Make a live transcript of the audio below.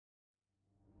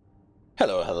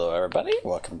Hello everybody,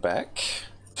 welcome back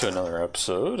to another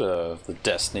episode of the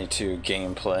Destiny 2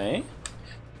 gameplay.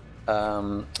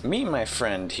 Me and my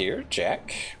friend here,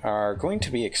 Jack, are going to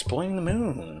be exploring the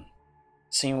moon,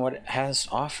 seeing what it has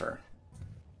to offer.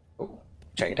 Oh,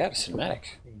 check it out, a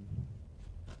cinematic.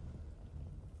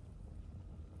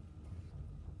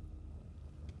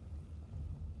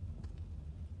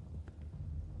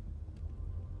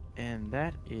 And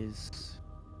that is...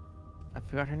 I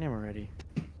forgot her name already.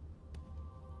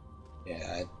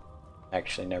 Yeah, I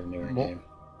actually never knew her name.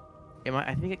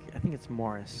 I think it's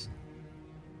Morris.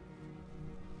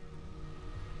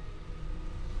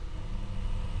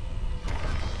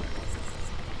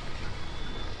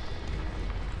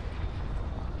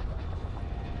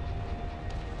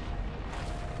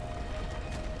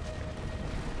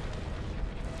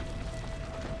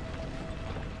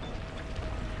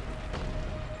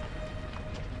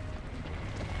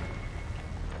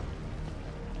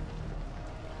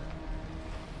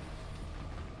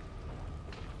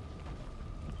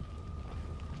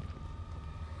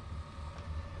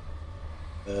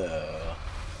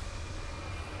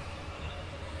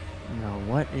 Now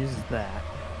what is that?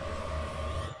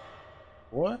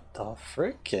 What the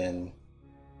frickin'?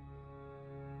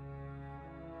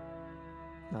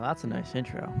 Now that's a nice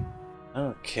intro.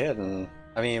 No kidding.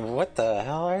 I mean, what the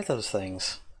hell are those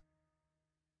things?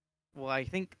 Well, I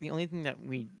think the only thing that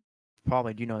we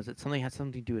probably do know is that something has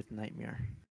something to do with Nightmare.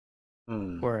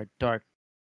 Or a dark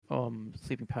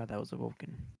sleeping powder that was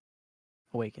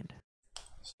awakened.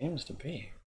 Seems to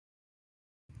be.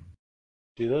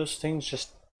 Do those things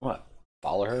just, what,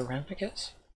 follow her around, I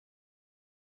guess?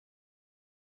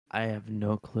 I have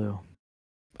no clue.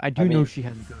 I know she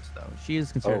has a ghost, though. She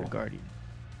is considered a guardian.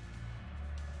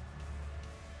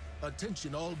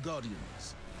 Attention all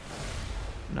guardians.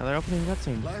 Another opening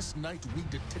cutscene. Last night we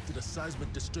detected a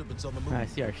seismic disturbance on the moon. I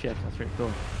see our ship. That's pretty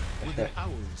cool. Within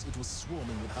hours it was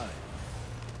swarming with hive.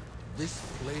 This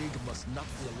plague must not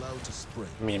be allowed to spread.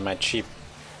 I mean, my cheap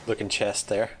looking chest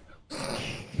there.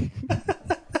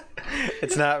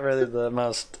 It's not really the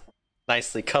most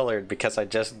nicely colored because I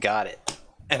just got it.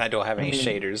 And I don't have any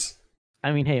shaders.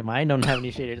 I mean, hey, mine don't have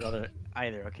any shaders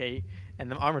either, okay?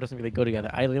 And the armor doesn't really go together.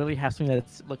 I literally have something that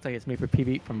looks like it's made for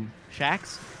PV from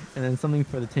Shaxx, and then something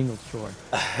for the Tingled Shore.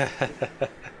 It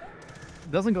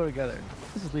doesn't go together.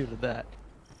 Let's just leave it at that.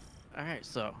 Alright,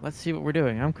 so let's see what we're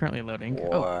doing. I'm currently loading.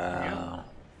 Wow.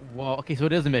 Whoa, okay, so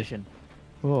it is a mission.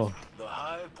 Whoa. The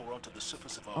hive pour onto the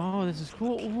surface of our Oh, this is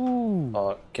cool. Ooh.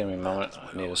 Oh, give me a moment.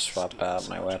 I need to swap out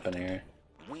my weapon here.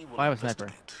 We will I have a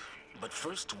sniper. But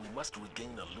first we must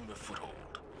regain a lunar foothold.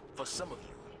 For some of you.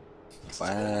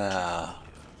 Wow.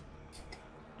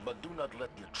 But do not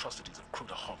let the atrocities of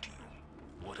Crota haunt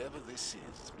you. Whatever this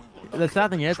is, we will The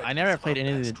sad thing is, I never played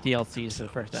any of the DLCs for the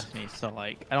first Destiny, so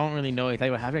like, I don't really know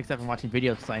exactly what happened except from watching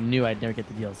videos because I knew I'd never get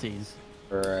the DLCs.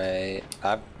 Right.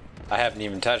 I haven't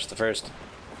even touched the first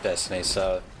Destiny,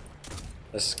 so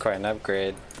this is quite an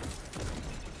upgrade.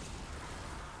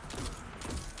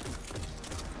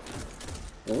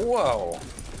 Whoa!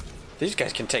 These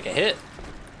guys can take a hit.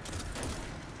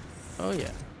 Oh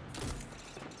yeah.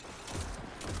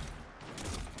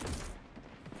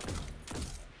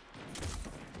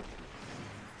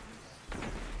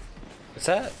 What's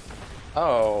that?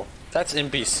 Oh, that's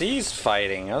NPCs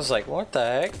fighting. I was like, what the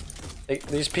heck?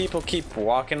 These people keep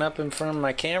walking up in front of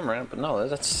my camera, but no,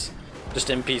 that's just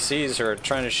NPCs who are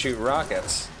trying to shoot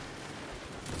rockets.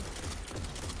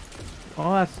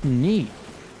 Oh, that's neat.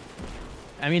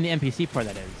 I mean the NPC part,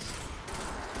 that is.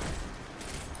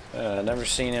 Never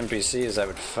seen NPCs that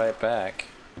would fight back.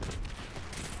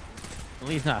 At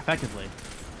least not effectively.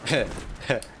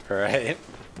 Right?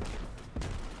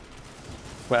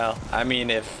 Well, I mean,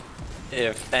 if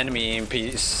enemy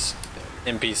NPCs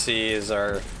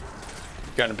are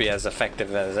going to be as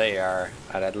effective as they are,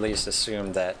 I'd at least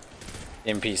assume that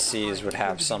NPCs would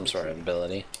have some sort of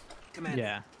ability. Commander,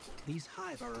 Yeah. these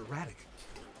hive are erratic,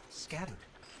 scattered.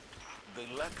 They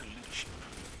lack leadership.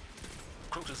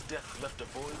 Crota's death left a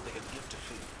void they had yet to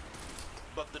fill.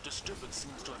 But the disturbance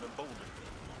seems to have emboldened them.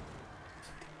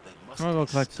 They must I'm gonna go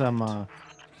be collect stopped. some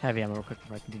heavy ammo real quick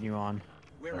before I continue on.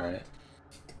 Where are Alright.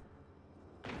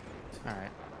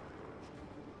 Alright.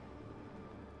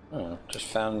 Oh, just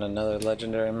found another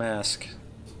legendary mask.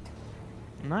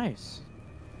 Nice.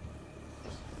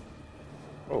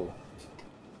 Oh.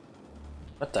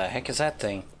 What the heck is that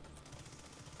thing?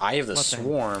 Eye of the What thing?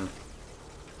 Swarm.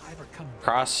 hive are coming.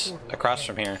 Across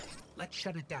from here. Let's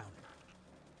shut it down.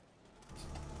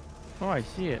 Oh, I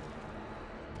see it.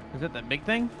 Is that big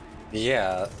thing?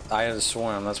 Yeah, Eye of the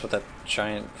Swarm, that's what that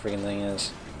giant freaking thing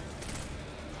is.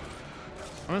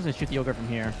 I'm just gonna shoot the ogre from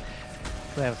here.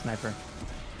 They have a sniper,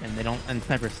 and they don't. And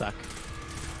snipers suck.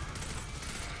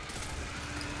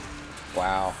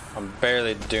 Wow, I'm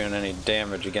barely doing any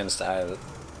damage against the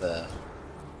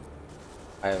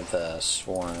eye of the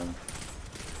swarm.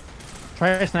 Try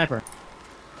a sniper.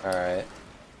 All right.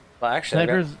 Well, actually,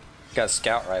 Snipers. got a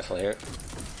scout rifle here.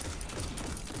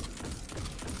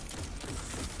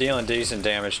 Dealing decent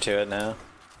damage to it now.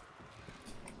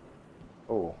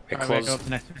 Oh, it Alright, closed. go up to the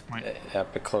next point.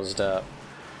 Yep, it closed up.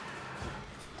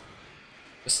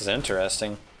 This is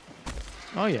interesting.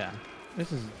 Oh yeah,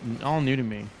 this is all new to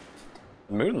me.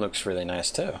 The moon looks really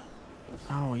nice too.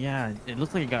 Oh yeah, it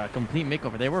looks like it got a complete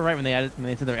makeover. They were right when they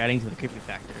said they were adding to the creepy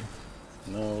factor.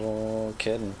 No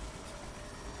kidding.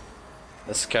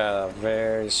 This got a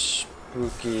very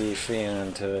spooky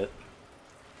feeling to it.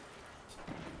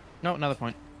 No, another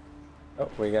point. Oh,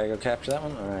 we gotta go capture that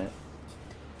one? Alright.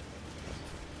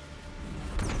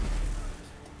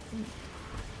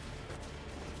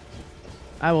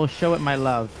 I will show it my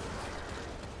love.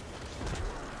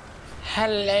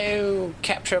 Hello,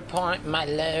 capture point, my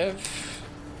love.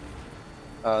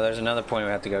 Oh, there's another point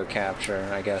we have to go capture,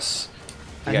 I guess.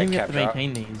 I think we have to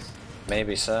maintain these.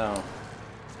 Maybe so.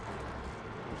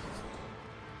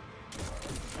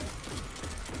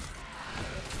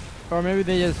 Or maybe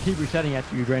they just keep resetting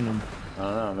after you drain them. I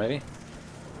don't know, maybe?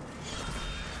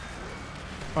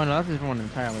 Oh no, that's just one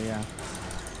entirely, yeah.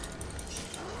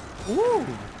 Woo!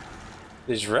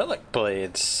 These relic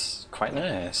blades, quite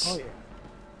nice. Oh yeah.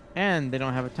 And they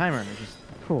don't have a timer, which is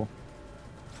cool.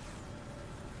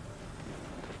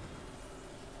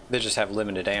 They just have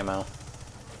limited ammo.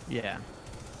 Yeah.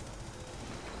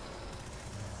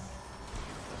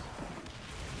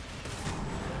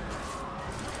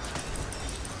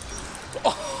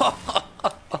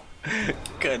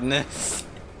 Goodness.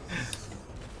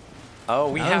 Oh,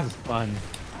 we That was have fun.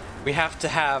 we have to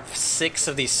have 6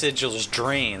 of these sigils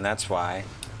drain. That's why.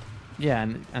 Yeah,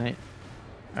 and all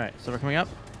right, so we're coming up.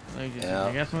 Let me just, Yeah.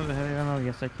 I got some of the heavy ammo.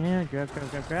 Yes, I can. Grab, grab,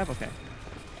 grab, grab. Okay.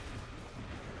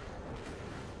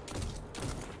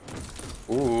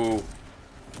 Ooh,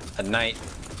 a knight.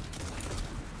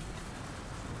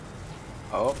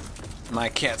 Oh, my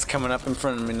cat's coming up in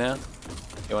front of me now.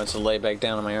 He wants to lay back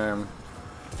down on my arm.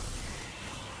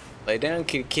 Lay down,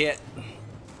 kitty cat.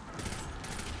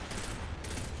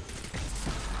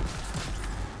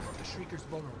 The Shrieker's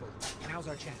vulnerable. Now's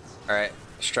our chance. All right,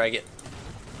 strike it.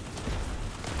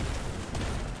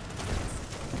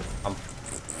 I'm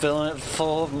filling it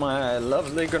full of my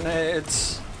lovely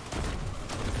grenades.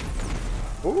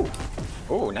 Ooh,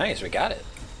 ooh, nice, we got it.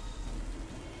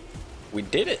 We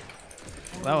did it.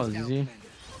 That was easy.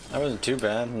 That wasn't too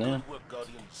bad, no. Good work,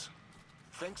 Guardians.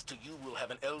 Thanks to you, we'll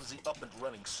have an LZ up and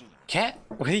running soon. Cat,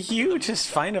 will you just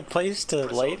find a place to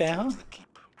lay down? The keep.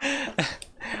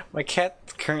 My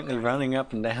cat's currently running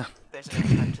up and down. There's no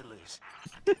time to lose.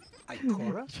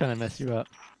 Ikora? Trying to mess you up.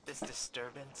 This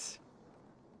disturbance,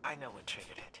 I know what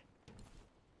triggered it.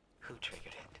 Who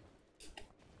triggered it?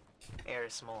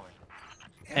 Eris Morn.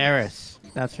 Eris.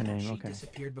 That's her name. She Okay.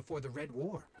 disappeared before the Red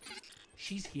War.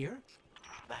 She's here?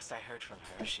 Last I heard from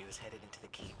her, she was headed into the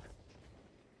keep.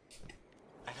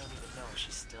 I don't even know if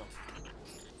she's still.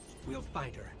 We'll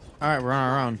find her. All right, we're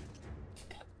on our own.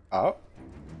 Oh,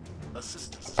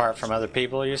 Assistance. apart from other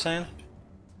people, you're saying?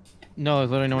 No,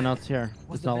 there's literally no one else here.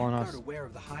 Was It's the all on Vanguard us. aware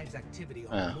of the Hive's activity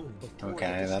on the Oh, moon before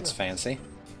okay, the that's disturbance? fancy.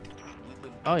 We've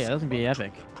been Oh yeah, this would be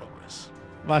epic. progress.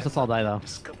 Watch us all die though.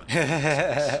 Discovered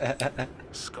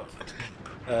Scarlet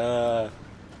Keep. Oh.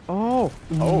 Oh,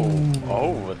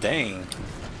 oh, dang.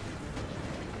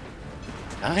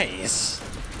 Nice.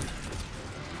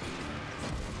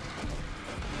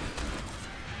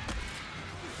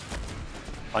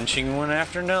 Punching one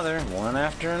after another, one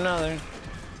after another.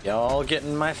 Y'all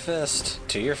getting my fist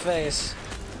to your face.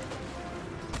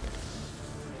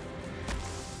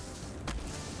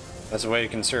 That's a way to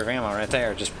conserve ammo right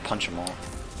there, just punch them all.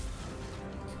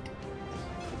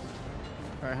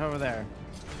 All right, over there.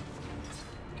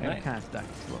 Okay, Okay. I'm kind of stuck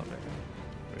just a little bit.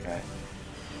 Okay.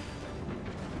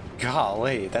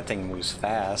 Golly, that thing moves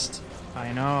fast.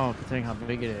 I know, considering how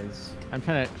big it is. I'm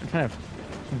trying to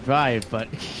drive, but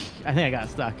I think I got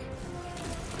stuck.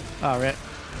 Oh, rip.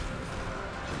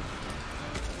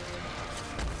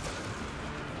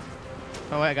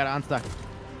 Oh wait, I got it unstuck.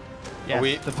 Yes,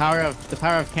 we- the power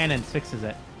of cannons fixes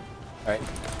it. Alright.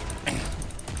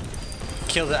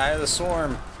 Kill the eye of the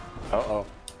swarm. Uh-oh.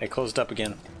 It closed up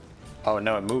again. Oh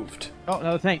no, it moved. Oh,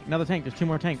 another tank, another tank. There's 2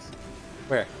 more tanks.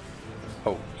 Where?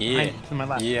 Oh, yeah. Behind, to my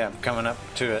left. Yeah, I'm coming up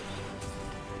to it.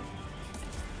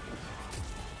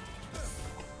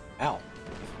 Ow.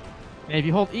 And if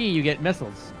you hold E, you get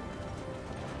missiles.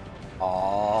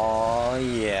 Oh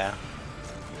yeah.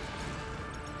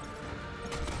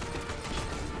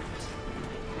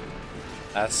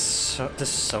 This is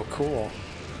so cool.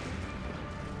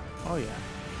 Oh yeah.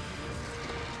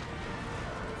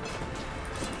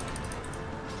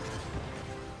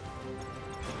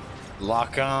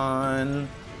 Lock on.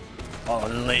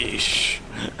 Unleash.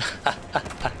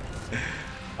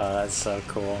 Oh, that's so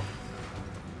cool.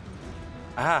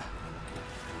 Ah.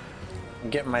 I'm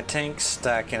getting my tank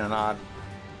stuck in an odd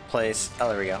place. Oh,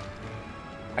 there we go.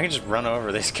 I can just run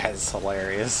over these guys. It's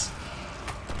hilarious.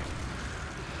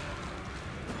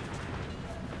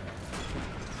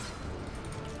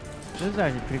 This is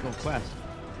actually a pretty cool quest.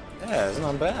 Yeah, it's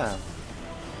not bad.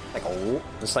 Like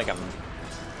it's like a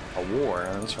war.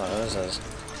 That's what this is.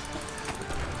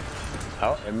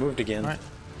 Oh, it moved again. All right,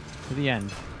 to the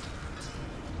end.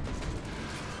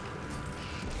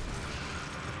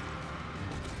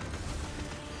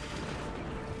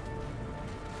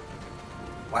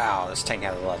 Wow, this tank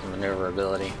has a lot of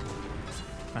maneuverability.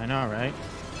 I know, right?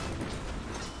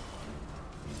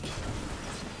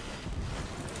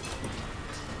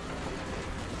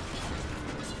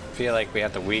 Feel like we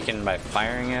have to weaken by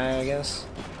firing at it, I guess.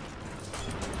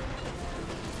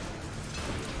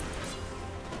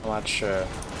 I'm not sure.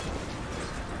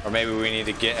 Or maybe we need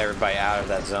to get everybody out of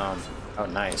that zone. Oh,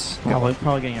 nice. Probably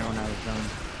getting everyone out of the zone.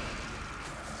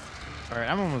 Alright,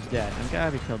 I'm almost dead. I'm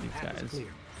gotta be killed these Path is guys. clear.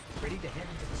 Ready to head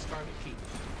into the Scarlet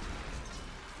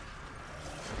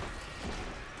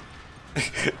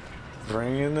Keep.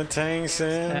 Bringing the tanks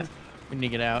in. Yeah, we need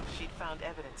to get out. She'd found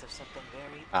evidence of something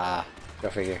very Ah, go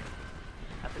figure.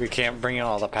 We can't bring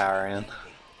all the power in.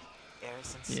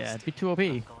 Eris Yeah, it'd insisted be too OP. on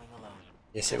going alone.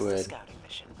 Yes, it Just a would. scouting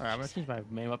mission, Alright, I'm gonna she change my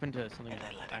main weapon to something And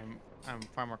I let her. I'm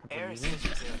far more said. Eris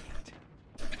comfortable is using.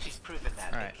 resilient. She's proven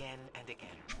that Alright. again and again.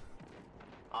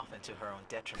 Often to her own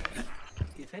detriment.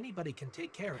 If anybody can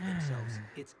take care of themselves,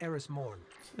 it's Eris Morn.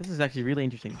 This is actually really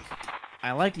interesting.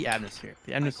 I like the atmosphere.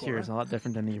 The atmosphere Cora. is a lot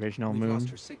different than the original We've lost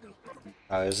moon. her signal.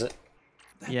 Oh, is it?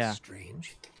 That's Yeah.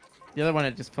 strange. The other one,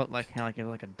 it just felt like kind of like it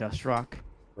was like a dust rock.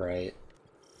 Right.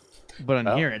 But on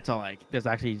Oh. here, it's all like there's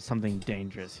actually something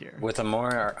dangerous here. With a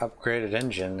more upgraded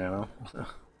engine, you know,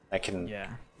 I can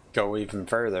Yeah. go even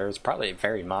further. It's probably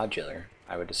very modular,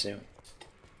 I would assume.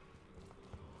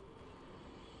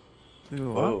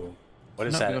 Ooh, Whoa. What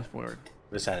is no, that? Go forward.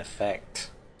 What is that effect?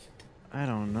 I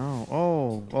don't know.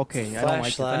 Oh, okay. I don't like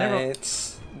this. I never.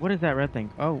 Flashlights. What is that red thing?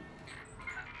 Oh,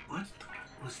 What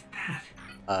was that?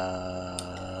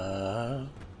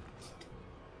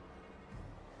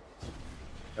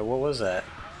 Yeah, what was that?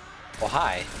 Well,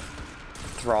 hi.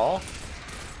 Thrall?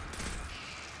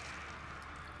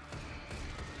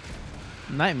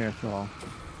 nightmare thrall.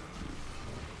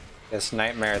 Guess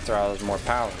Nightmare Thrall is a more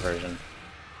powerful version.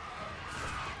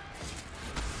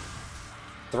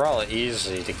 Thrall is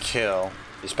easy to kill,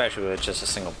 especially with just a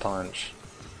single punch.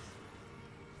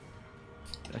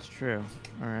 That's true.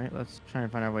 All right, let's try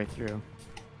and find our way through.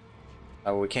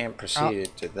 Oh, we can't proceed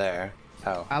to there.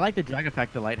 Oh. I like the drag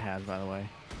effect the light has, by the way.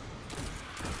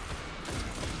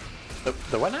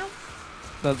 The what now?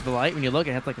 The light, when you look,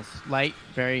 it has like a slight,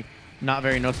 not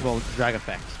very noticeable drag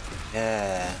effect.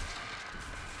 Yeah.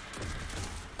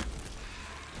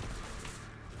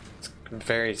 It's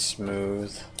very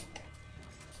smooth.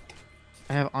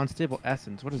 I have unstable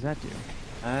essence. What does that do?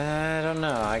 I don't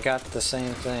know. I got the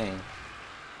same thing.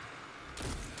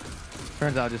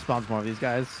 Turns out it just spawns more of these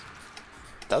guys.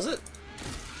 Does it?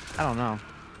 I don't know.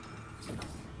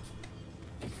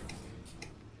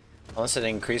 Unless it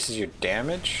increases your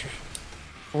damage?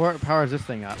 Or it powers this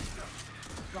thing up.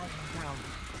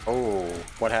 Oh,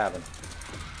 what happened?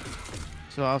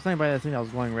 So I was thinking by this thing that was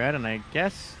glowing red, and I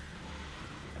guess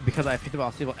because I picked up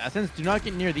unstable essence, do not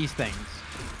get near these things.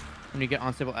 When you get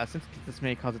unstable essence, this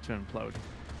may cause it to implode.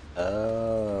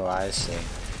 Oh, I see.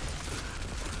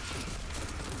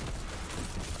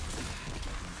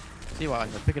 See why?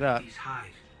 Let's pick it up. These hive.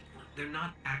 They're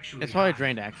not actually. It's probably hive.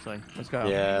 drained actually. Let's go.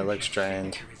 Yeah, it looks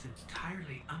drained. Signature is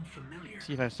entirely unfamiliar.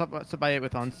 See if I stop by it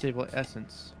with unstable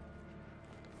essence.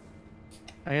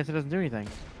 I guess it doesn't do anything.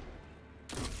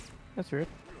 That's weird.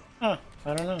 Huh,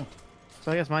 I don't know.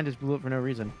 So I guess mine just blew up for no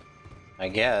reason. I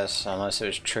guess, unless it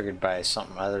was triggered by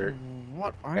something other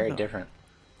What are very the... different.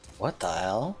 What the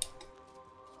hell?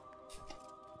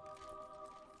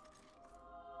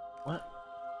 What?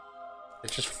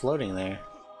 It's just floating there.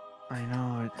 I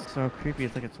know, it's so creepy.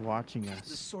 It's like it's watching The us.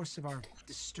 source of our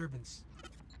disturbance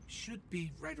should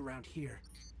be right around here.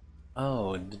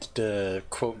 Oh, the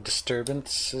quote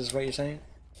disturbance is what you're saying?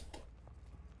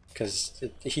 Because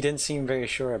he didn't seem very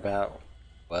sure about.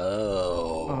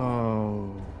 Whoa.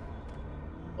 Oh.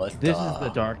 What This is the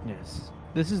darkness.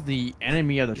 This is the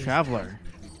enemy of the traveler.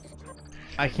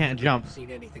 I can't jump.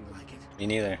 Seen anything like it. Me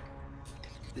neither.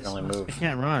 This Only must move. be I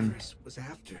can't what run. Iris was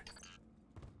after.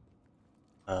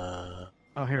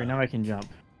 Oh, here, now I can jump.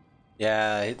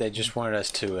 Yeah, they just wanted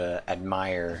us to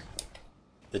admire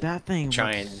the That thing looks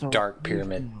giant so dark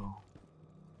pyramid. beautiful.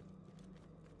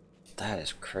 That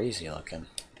is crazy looking.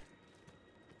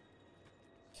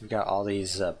 We got all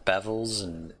these bevels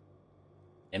and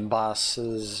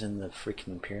embosses in the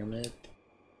freaking pyramid.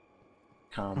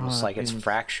 Almost like it's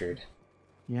fractured.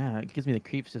 Yeah, it gives me the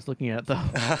creeps just looking at it, though.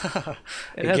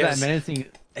 It has gives- that menacing...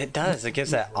 It does. It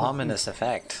gives that ominous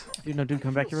effect. Dude, no, dude,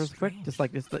 come back here real quick. Just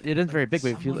like this, it isn't very big,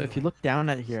 but if you look down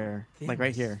at here, like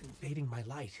right here, Invading my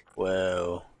light.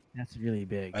 Whoa. that's really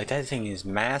big. Like, that thing is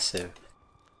massive.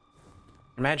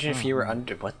 Imagine if you were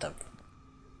under... What the...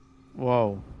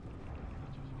 Whoa.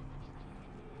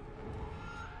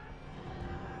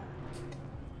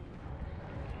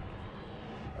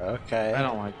 Okay. I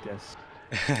don't like this.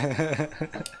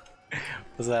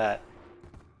 What's that?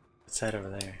 What's that over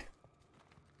there?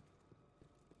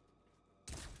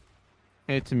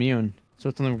 It's immune, so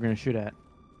it's something we're gonna shoot at.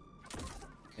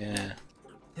 Yeah.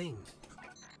 Thing.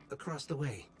 Across the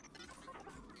way.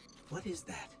 What is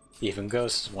that? Even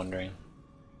Ghost is wondering.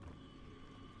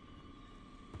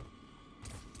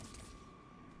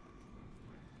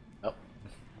 Oh.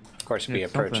 Of course we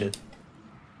It's approach something. it.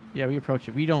 Yeah, we approach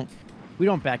it. We don't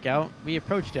back out. We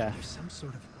approach death. There's some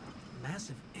sort of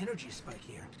massive energy spike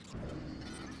here.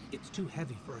 It's too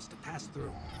heavy for us to pass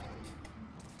through.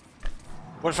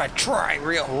 What if I try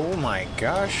real? Oh my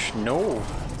gosh, no.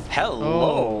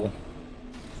 Hello. Oh.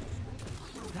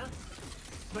 Huh?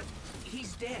 But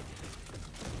he's dead.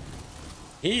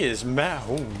 He is mad.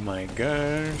 Oh my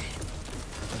gosh.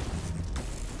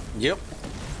 Yep.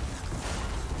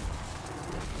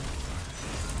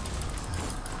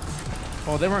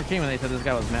 Oh, they weren't kidding when they said this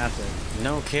guy was massive.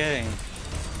 No kidding.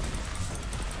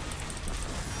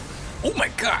 Oh my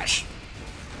gosh.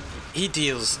 He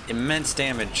deals immense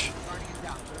damage.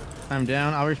 I'm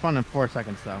down. I'll respawn in 4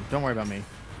 seconds, though. Don't worry about me.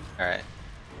 Alright.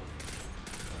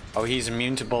 Oh, he's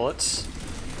immune to bullets.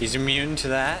 He's immune to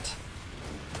that.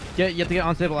 You have to get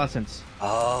unstable essence.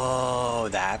 Oh,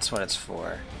 that's what it's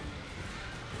for.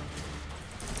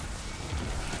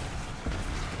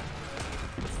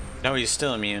 No, he's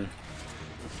still immune.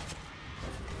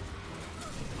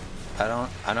 I don't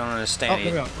Oh, understand.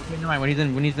 there we go. Okay, never mind.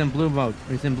 When he's in blue mode.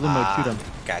 When he's in blue mode, shoot him.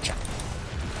 Gotcha.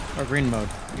 Or green mode.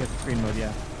 I guess it's green mode,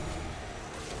 yeah.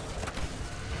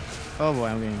 Oh boy,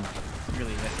 I'm getting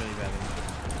really hit really badly.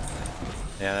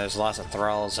 Yeah, there's lots of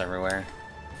thralls everywhere.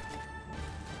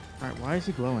 Alright, why is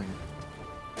he glowing?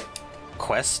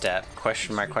 Quest step?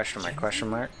 Question mark, question mark, question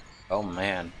mark? Oh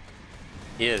man.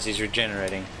 He is, he's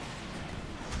regenerating.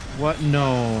 What?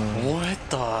 No. What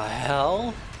the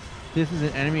hell? This is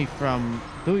an enemy from...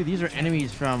 Louis, these are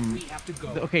enemies from... We have to go.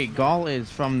 Okay, Gaul is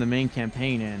from the main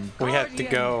campaign, and... We have to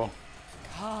go.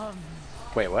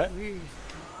 Wait, what?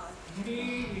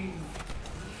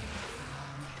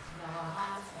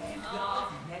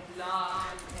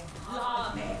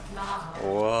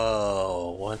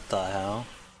 Whoa, what the hell?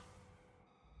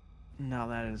 Now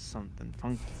that is something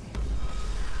funky.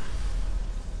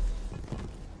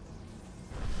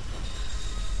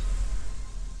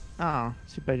 Oh,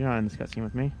 too bad you're not in this cutscene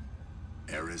with me.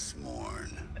 Eris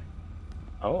Morn.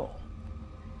 Oh.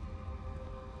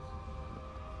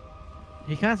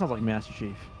 He kind of sounds like Master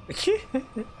Chief.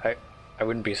 I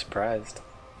wouldn't be surprised.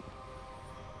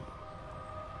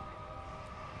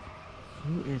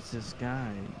 Who is this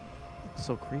guy? It's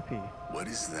so creepy. What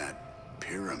is that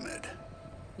pyramid?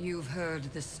 You've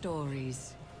heard the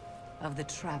stories of the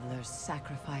traveler's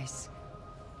sacrifice,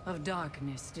 of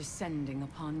darkness descending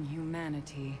upon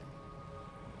humanity.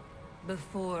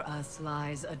 Before us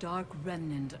lies a dark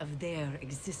remnant of their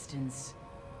existence.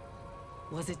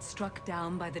 Was it struck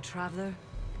down by the traveler?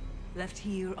 Left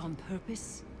here on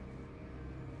purpose?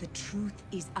 The truth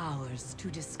is ours to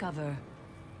discover.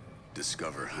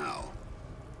 Discover how.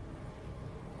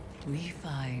 We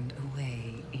find a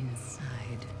way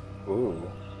inside.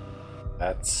 Ooh.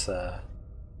 That's I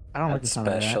don't like the that's sound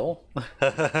of that. special.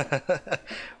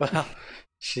 Well,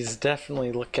 she's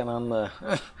definitely looking on the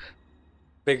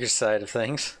bigger side of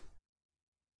things.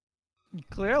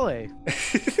 Clearly.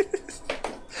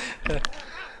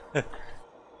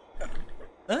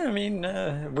 I mean,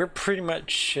 we're pretty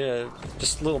much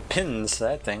just little pins to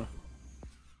that thing.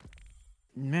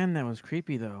 Man, that was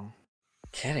creepy, though.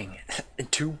 Kidding.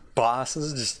 Two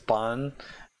bosses just spawn.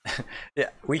 Yeah,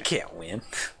 we can't win.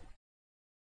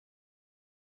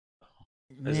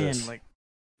 What is Man, this? like,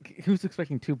 who's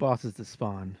expecting two bosses to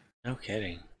spawn? No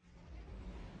kidding.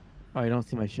 Oh, you don't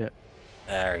see my ship.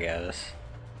 There it goes.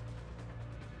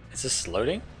 Is this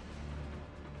loading?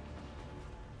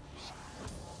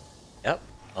 Yep.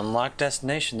 Unlock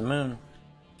destination, the moon.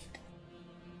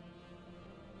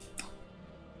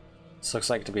 This looks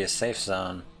like to be a safe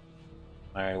zone.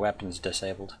 My weapon's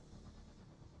disabled.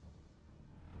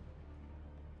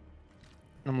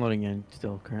 I'm loading in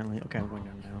still currently. Okay, I'm going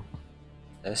down now.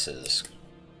 This is...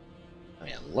 I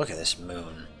mean, look at this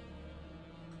moon.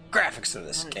 Graphics of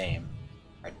this game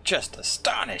are just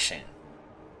astonishing.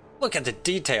 Look at the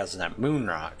details in that moon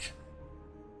rock.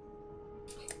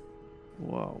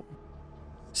 Whoa.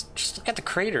 Just look at the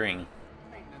cratering.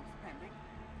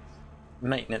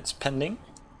 Maintenance pending.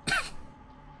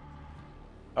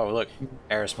 Oh, look,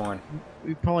 Eris Morn.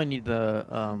 We probably need the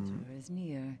Winter is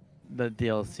near. the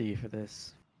DLC for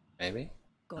this. Maybe?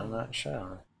 I'm God, not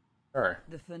sure. Sure.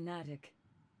 the fanatic.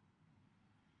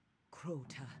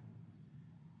 Crota.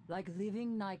 Like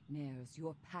living nightmares,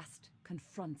 your past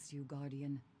confronts you,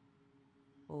 Guardian.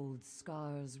 Old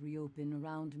scars reopen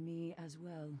around me as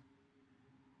well.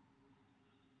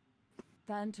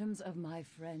 Phantoms of my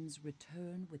friends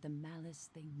return with a malice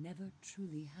they never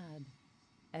truly had.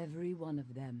 Every one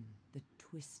of them, the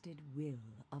twisted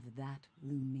will of that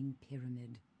looming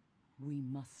pyramid. We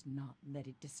must not let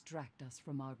it distract us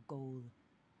from our goal.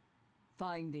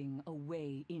 Finding a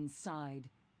way inside.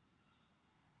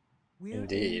 We're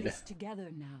Indeed. in this together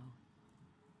now.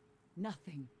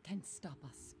 Nothing can stop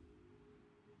us.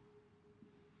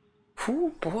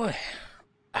 Oh boy.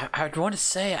 I'd want to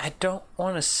say, I don't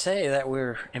want to say that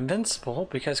we're invincible,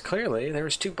 because clearly there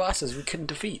was 2 bosses we couldn't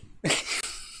defeat.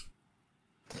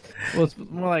 Well, it's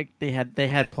more like they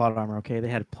had plot armor. Okay, they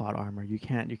had plot armor. You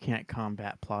can't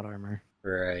combat plot armor.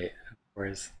 Right.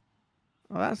 Whereas...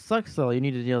 Well, that sucks though. You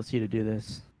need a DLC to do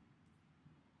this.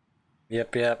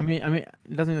 Yep. I mean, it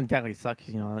doesn't exactly suck.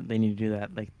 You know, they need to do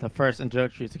that. Like the first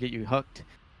introductory is to get you hooked.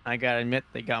 I gotta admit,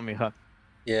 they got me hooked.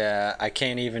 Yeah, I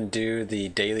can't even do the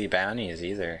daily bounties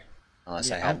either,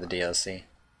 unless I have the DLC.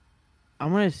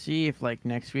 I'm gonna see if like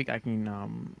next week I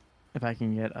can if I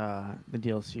can get the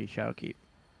DLC Shadowkeep.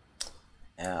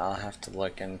 Yeah, I'll have to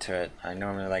look into it. I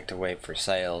normally like to wait for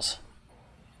sales.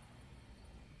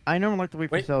 I normally like to wait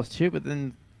for Wait. sales too, but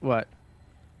then what?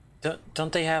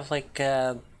 Don't they have like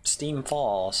Steam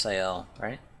Fall sale,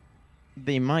 right?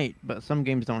 They might, but some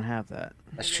games don't have that.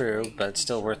 That's true, but it's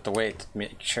still worth the wait to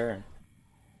make sure.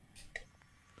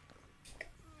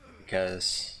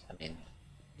 Because, I mean,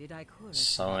 Did I could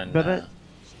so in... But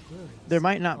there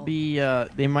might not be.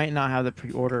 They might not have the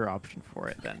pre-order option for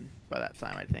it then by that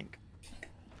time. I think.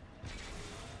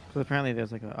 Because apparently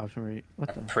there's like an option where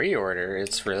what the? Pre-order,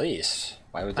 it's released.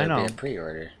 Why would I there be know. a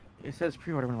pre-order? It says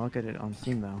pre-order when I look at it on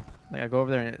Steam though. Like I go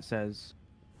over there and it says,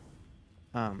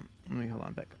 let me hold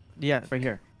on back. Yeah, right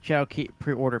here. Shadowkeep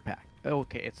pre-order pack.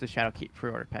 Okay, it's the Shadowkeep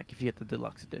pre-order pack if you get the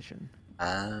deluxe edition.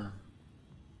 Ah.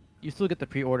 You still get the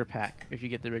pre-order pack if you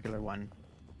get the regular one,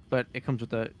 but it comes with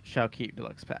the Shadowkeep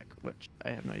deluxe pack, which I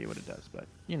have no idea what it does, but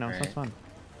you know, sounds Right. fun.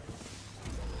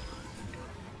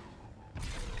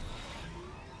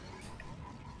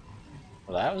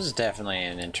 Well, that was definitely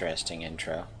an interesting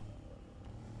intro.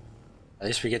 At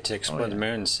least we get to explore the yeah.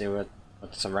 moon and see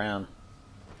what's around.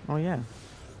 Oh yeah.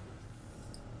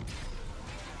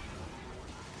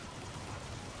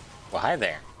 Well, hi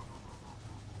there.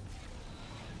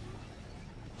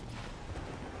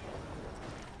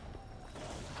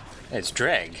 It's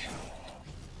Dreg.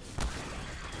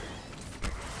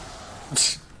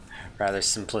 Rather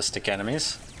simplistic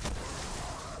enemies.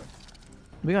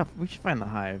 We should find the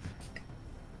hive.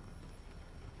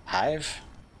 Hive?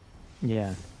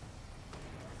 Yeah.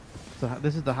 So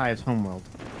this is the hive's homeworld,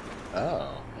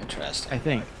 Oh, interesting. I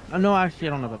think. Oh, no, actually,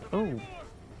 I don't know about. Oh,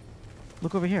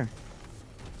 look over here.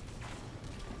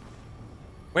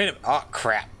 Wait a... Oh,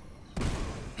 crap.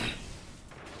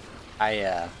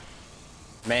 I,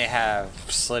 may have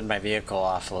slid my vehicle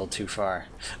off a little too far.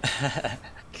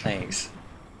 Thanks.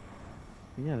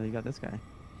 Yeah, they got this guy.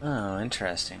 Oh,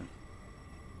 interesting.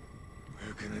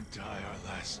 We're gonna die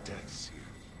our last deaths here,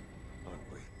 aren't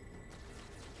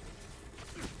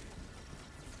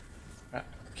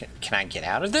we? Can I get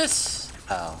out of this?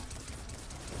 Oh.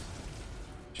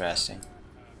 Interesting.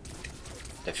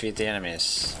 Defeat the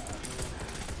enemies.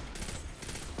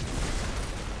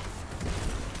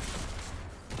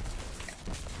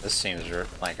 This seems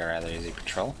like a rather easy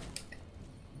patrol.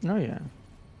 Oh yeah.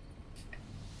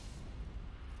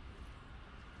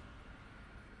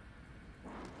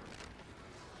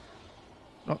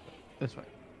 Oh, this way.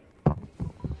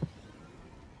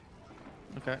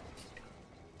 Okay.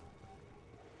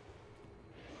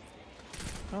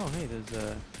 Oh, hey,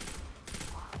 there's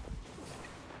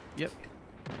Yep.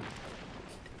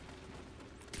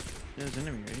 There's an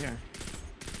enemy right here.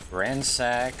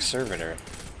 Ransack servitor.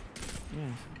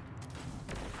 Yeah.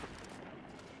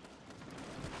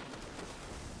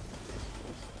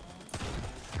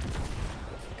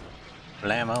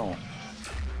 Blammo.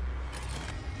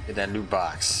 Get that loot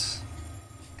box.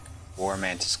 War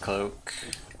Mantis cloak.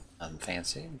 Nothing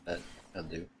fancy, but it'll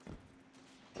do.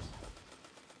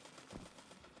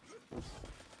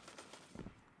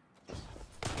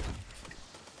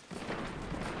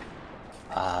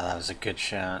 Ah, that was a good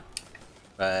shot.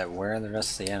 But where are the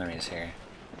rest of the enemies here?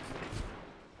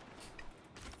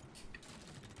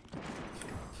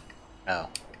 Oh,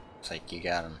 looks like you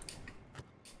got them.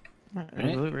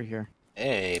 There's loot right here.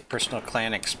 Hey, personal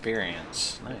clan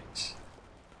experience. Nice.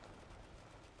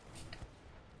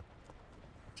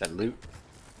 Is that loot?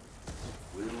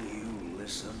 Will you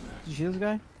listen, Did you see this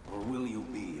guy? or will you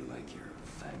be like your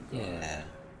vanguard?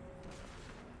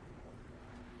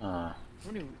 Yeah.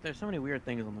 There's so many weird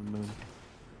things on the moon.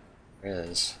 There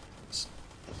is.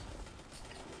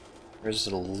 Where's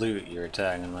the loot you were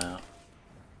talking about?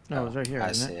 No, it was right here.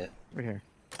 I isn't see it. Right here.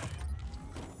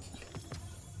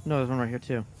 No, there's one right here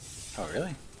too. Oh,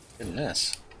 really?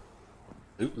 Goodness.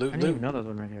 Loot, loot, I didn't even loot. know there's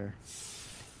one right here.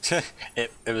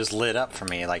 it was lit up for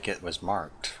me like it was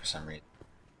marked for some reason.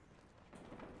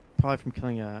 Probably from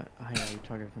killing a high value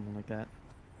target or something like that.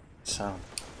 So.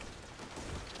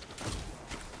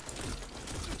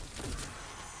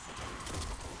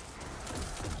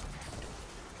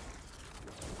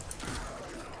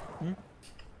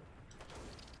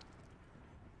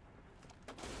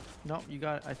 No, you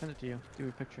got it. I sent it to you. Do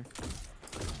a picture.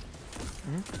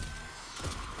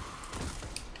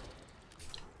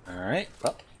 Alright,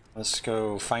 well, let's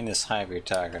go find this hive you're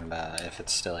talking about, if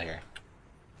it's still here.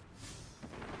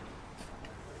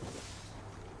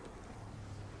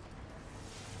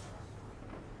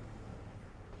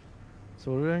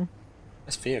 So what are we doing?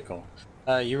 This vehicle.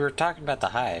 You were talking about the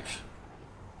hive.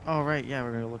 Oh, right. Yeah,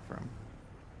 we're going to look for them.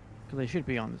 Because they should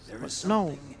be on this. There is No!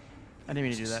 something I didn't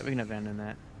mean to do that. We can abandon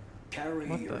that. Carry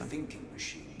What your the? thinking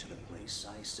machine to the place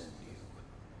I send you.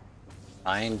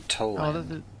 Ein Oh,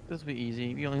 Toland. this will be easy.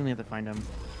 You only have to find them.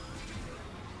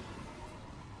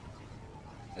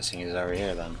 Guessing he's over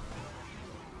here then.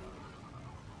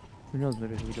 Who knows?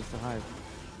 Maybe it'll be just a hive.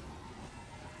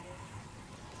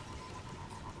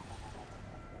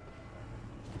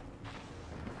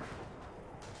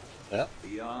 Yep.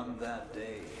 Beyond that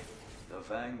day, the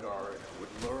Vanguard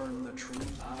would learn the true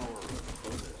power of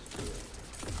Crota's will,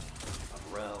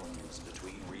 of realms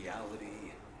between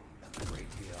reality and the great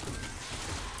beyond.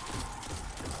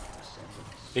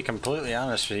 Be completely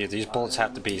honest with you, these bullets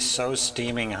have to be so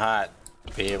steaming hot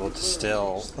to be able to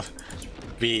still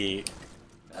be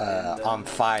on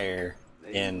fire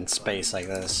in space like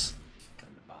this.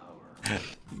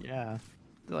 Yeah.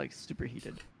 They're like super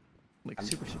heated. Like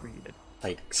super heated.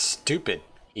 Like, stupid.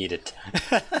 Eat it.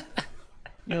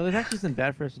 You know, there's actually something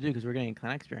bad for us to do because we're getting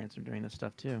clan experience from doing this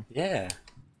stuff too. Yeah,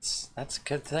 that's a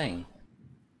good thing.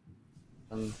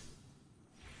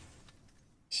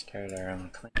 Start our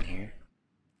own clan here.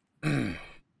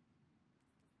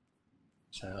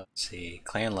 So let's see,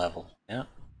 clan level. Yeah,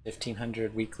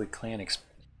 1,500 weekly clan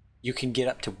You can get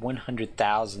up to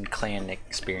 100,000 clan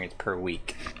experience per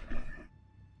week.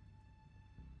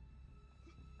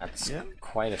 That's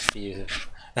quite a few.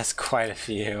 That's quite a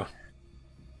few.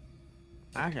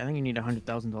 Actually, I think you need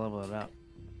 100,000 to level it up.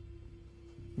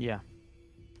 Yeah.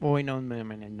 Oh wait, no. Never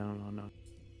mind.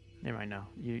 No.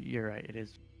 You're right. It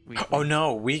is. Weekly. Oh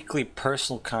no! Weekly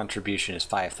personal contribution is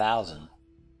 5,000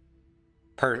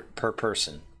 per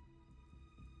person.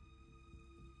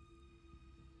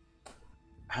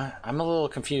 I'm a little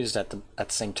confused at the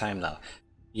same time though.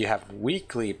 You have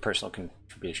weekly personal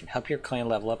contribution. Help your clan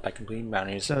level up by completing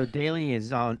bounties. So daily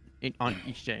is on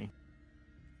each day.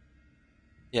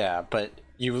 Yeah, but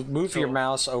you move your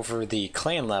mouse over the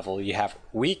clan level, you have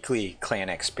weekly clan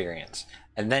experience,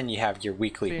 and then you have your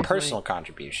weekly Basically, personal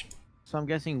contribution. So I'm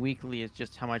guessing weekly is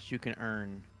just how much you can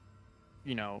earn,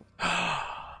 you know.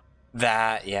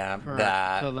 That, yeah,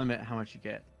 that. To limit how much you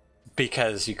get.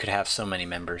 Because you could have so many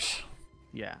members.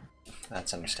 Yeah.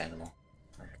 That's understandable.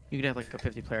 You could have like a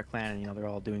 50-player clan, and you know they're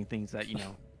all doing things that you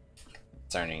know.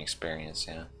 It's earning experience,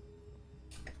 yeah.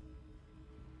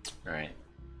 All right.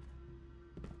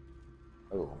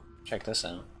 Oh, check this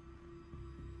out.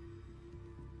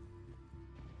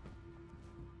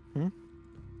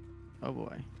 Oh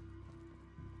boy.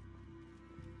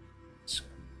 It's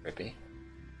trippy.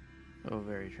 Oh,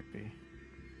 very trippy.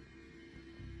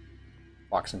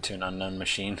 Walks into an unknown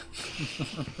machine.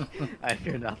 I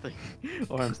hear nothing.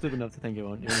 Or I'm stupid enough to think it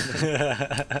won't do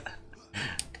anything.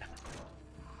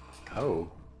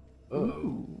 Oh.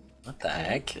 Ooh. What the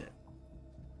heck? It.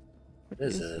 What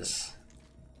is this?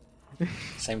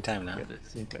 Same time now. Yeah, the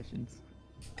same questions.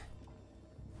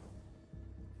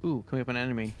 Ooh, coming up an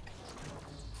enemy.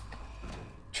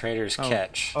 Trader's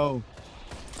catch. Oh.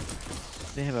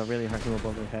 They have a really hard time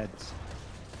above their heads.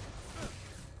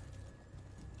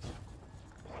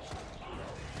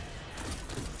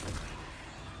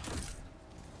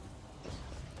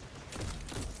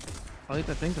 At least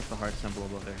I think that's the hard symbol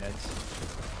above their heads.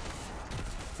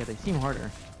 Yeah, they seem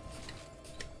harder.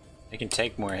 They can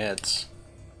take more hits.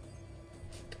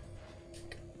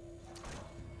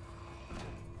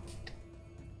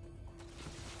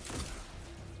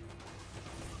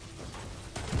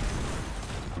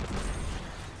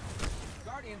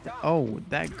 Oh,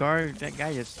 that guy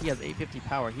just, he has 850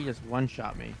 power. He just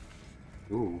one-shot me.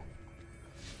 Ooh.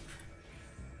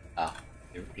 Ah,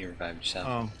 you revived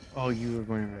yourself. Oh, you were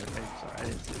going to revive. Sorry, I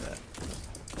didn't see that.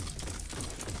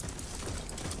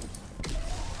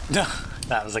 No,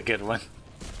 that was a good one.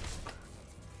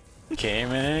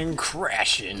 Came in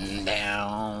crashing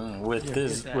down with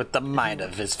with the might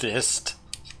of his fist.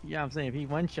 Yeah, I'm saying if he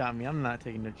one-shot me, I'm not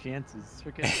taking no chances.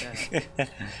 Forget that.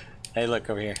 Hey, look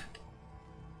over here.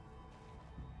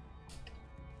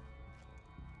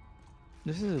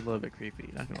 This is a little bit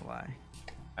creepy, not gonna lie.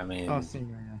 I mean, Oh,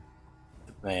 same right now.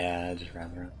 yeah, just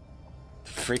run around. The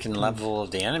freaking level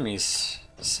of the enemies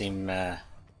seem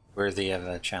worthy of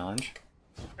a challenge.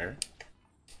 Sure.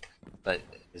 But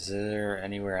is there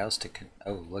anywhere else to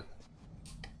oh, look.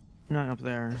 Not up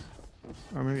there.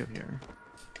 Or maybe up here.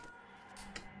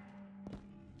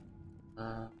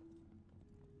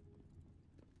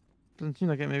 Doesn't seem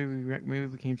like it. Maybe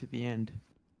we came to the end.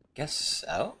 Guess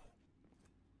so.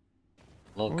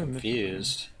 A little Oh,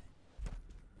 confused.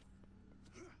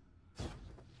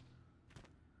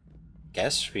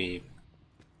 Guess the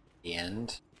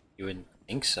end. You would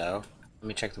think so. Let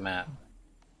me check the map.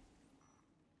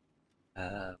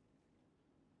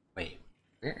 Wait,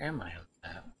 where am I on the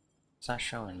map? It's not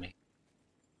showing me.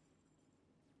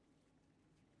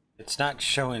 It's not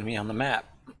showing me on the map.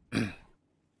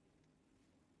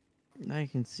 Now you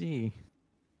can see.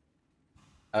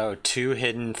 Oh, 2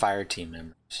 hidden fire team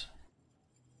members.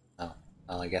 Oh,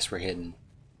 well, I guess we're hidden.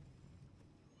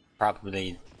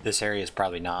 Probably, this area is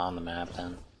probably not on the map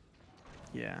then.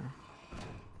 Yeah.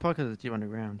 Probably because it's deep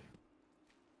underground.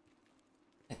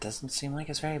 It doesn't seem like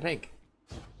it's very big.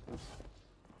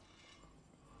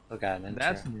 Look at it.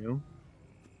 That's new.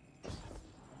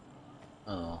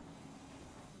 Oh.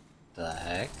 The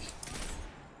heck?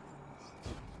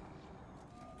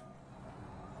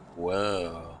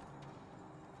 Whoa.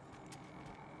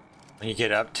 When you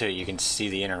get up to it, you can see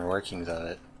the inner workings of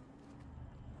it.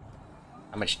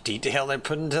 How much detail they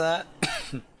put into that?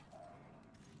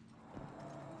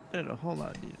 There's a whole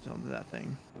lot of detail into that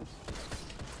thing.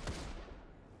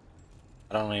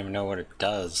 I don't even know what it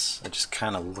does. It just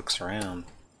kind of looks around.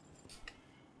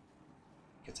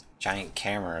 It's a giant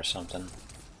camera or something.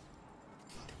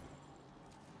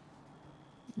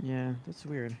 Yeah, that's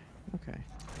weird. Okay.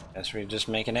 Guess we just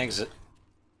make an exit.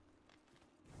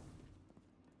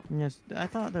 Yes, I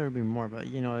thought there would be more, but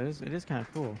you know, it is kind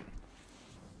of cool.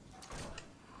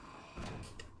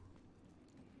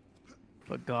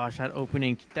 But gosh, that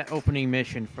opening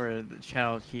mission for the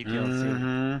Shadow Keep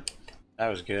DLC. That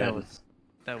was good.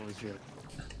 That was really.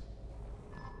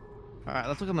 All right,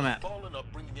 let's look on the map. Fallen are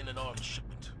bringing in an arms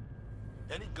shipment.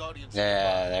 Any Guardians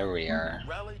Yeah, there we are.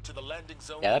 rally to the landing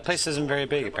zone. Yeah, that place isn't very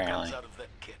big, Whatever comes apparently. out of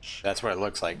that kitchen. That's what it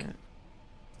looks like.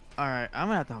 All right, I'm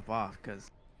gonna have to hop off because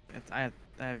I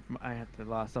have a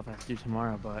lot of stuff I have to do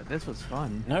tomorrow. But this was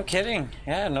fun. No kidding.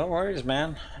 Yeah, no worries,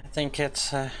 man. I think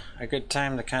it's a good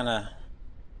time to kind of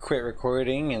quit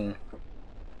recording and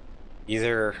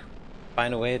either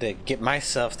find a way to get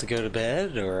myself to go to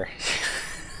bed or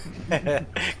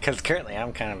because currently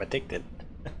I'm kind of addicted.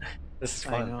 This is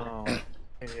fun. I know.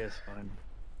 It is fun.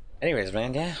 Anyways,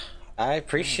 man, yeah, I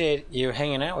appreciate you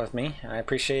hanging out with me. I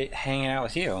appreciate hanging out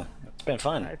with you. It's been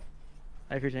fun.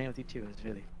 I appreciate hanging with you too. It's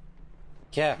really.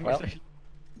 Yeah, well. The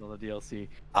DLC.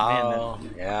 Oh,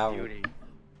 Man, yeah. beauty.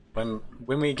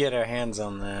 When we get our hands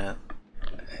on that,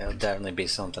 it'll definitely be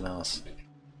something else.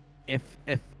 If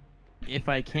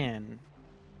I can,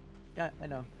 yeah, I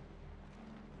know.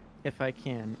 If I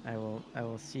can, I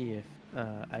will see if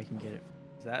I can get it.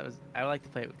 I would like to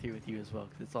play it with you as well,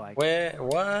 because it's like. Wait,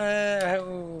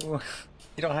 what?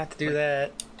 You don't have to do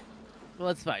that. Well,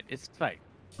 it's fine. It's fine.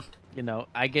 You know,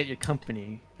 I get your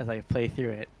company as I play through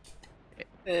it.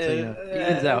 So, you know, it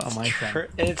evens out on my side.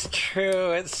 It's true.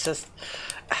 It's just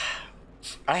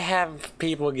I have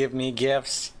people give me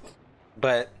gifts,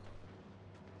 but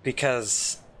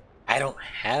because I don't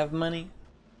have money.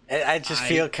 I just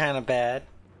feel kind of bad.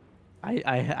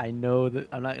 I know that.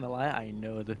 I'm not gonna lie. I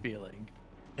know the feeling.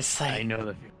 It's like I know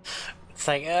the feeling. It's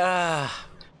like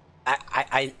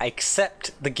I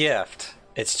accept the gift.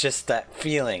 It's just that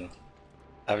feeling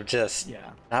of just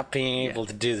not being able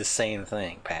to do the same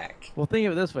thing, Pack. Well, think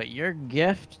of it this way: your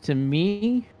gift to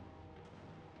me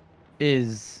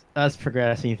is us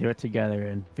progressing through it together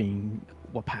and being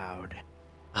wapowed.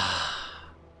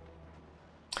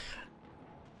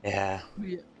 Yeah.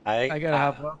 I gotta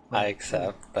hop up. I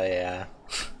accept, but yeah.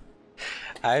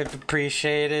 I'd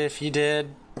appreciate it if you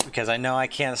did, because I know I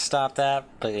can't stop that,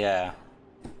 but yeah.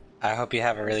 I hope you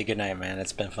have a really good night, man.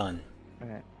 It's been fun.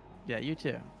 Okay. Yeah, you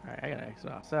too. Alright, I gotta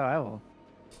exit off. So I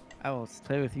will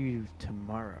play with you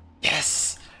tomorrow.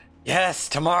 Yes! Yes,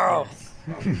 tomorrow!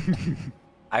 Yes.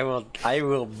 I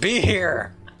will be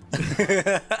here!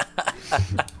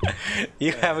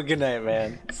 You have a good night,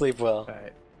 man. Sleep well.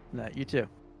 Alright. Night, you too.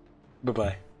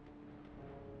 Bye-bye.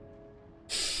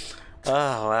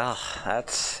 Oh, well,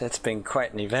 it's been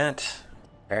quite an event.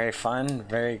 Very fun,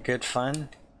 very good fun.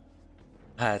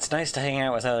 It's nice to hang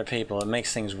out with other people. It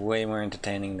makes things way more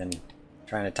entertaining than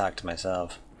trying to talk to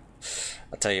myself.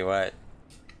 I'll tell you what,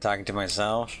 talking to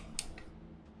myself,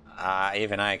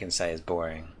 even I can say is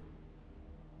boring.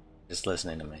 Just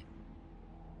listening to me.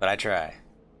 But I try.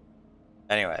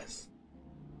 Anyways,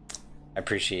 I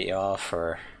appreciate you all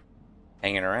for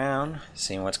hanging around,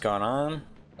 seeing what's going on.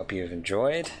 Hope you've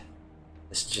enjoyed.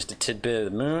 This is just a tidbit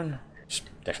of the moon. There's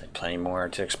definitely plenty more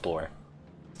to explore.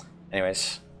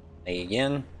 Anyways, thank you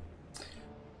again.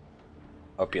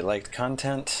 Hope you liked the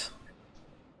content.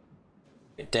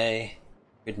 Good day,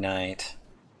 good night.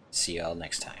 See y'all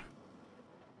next time.